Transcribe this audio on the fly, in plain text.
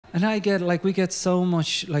And I get, like, we get so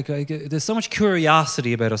much, like, there's so much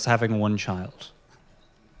curiosity about us having one child.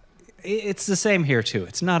 It's the same here too.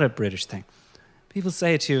 It's not a British thing. People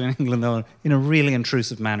say it to you in England, though, in a really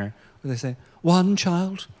intrusive manner, where they say, one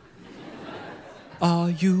child? Are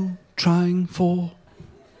you trying for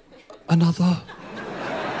another?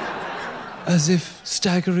 As if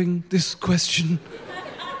staggering this question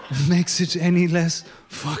makes it any less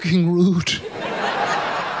fucking rude.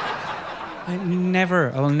 I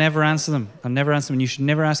will never answer them. I'll never answer them. And you should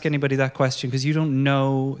never ask anybody that question because you don't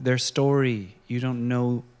know their story. You don't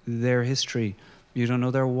know their history. You don't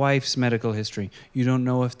know their wife's medical history. You don't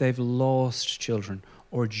know if they've lost children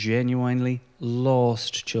or genuinely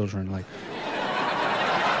lost children. Like,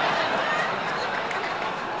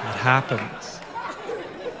 it happens.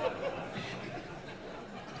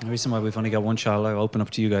 The reason why we've only got one child, I'll open up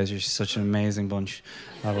to you guys. You're such an amazing bunch.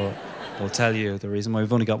 I'll tell you the reason why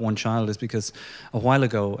we've only got one child is because a while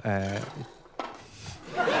ago,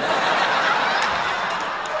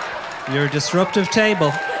 you're a disruptive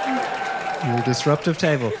table. You're a disruptive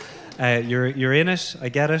table. You're in it, I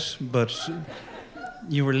get it, but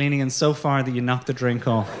you were leaning in so far that you knocked the drink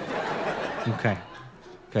off. Okay,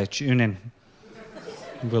 tune in.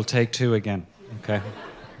 We'll take two again, okay?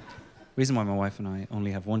 The reason why my wife and I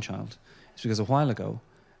only have one child is because a while ago,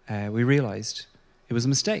 we realised it was a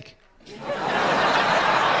mistake.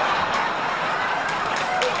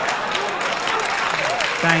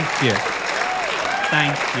 Thank you.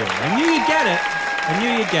 Thank you. I knew you'd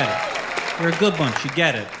get it. You're a good bunch. You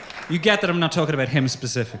get it. You get that I'm not talking about him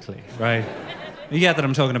specifically, right? You get that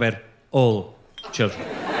I'm talking about all children.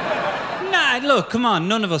 Nah, look, come on.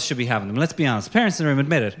 None of us should be having them. Let's be honest. Parents in the room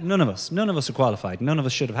admit it. None of us are qualified. None of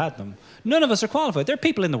us should have had them. None of us are qualified. There are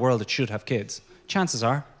people in the world that should have kids. Chances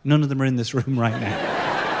are, none of them are in this room right now.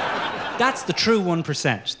 That's the true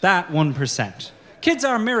 1%. That 1%. Kids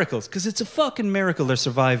are miracles, because it's a fucking miracle they're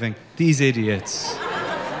surviving these idiots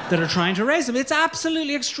that are trying to raise them. It's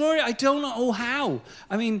absolutely extraordinary. I don't know how.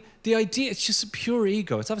 I mean, the idea, it's just a pure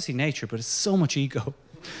ego. It's obviously nature, but it's so much ego.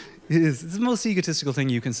 It is. It's the most egotistical thing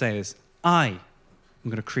you can say is, I am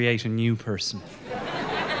going to create a new person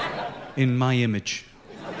in my image,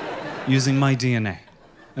 using my DNA.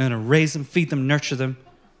 I'm going to raise them, feed them, nurture them,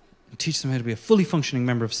 and teach them how to be a fully functioning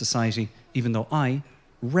member of society, even though I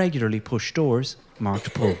regularly push doors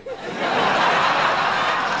marked pull.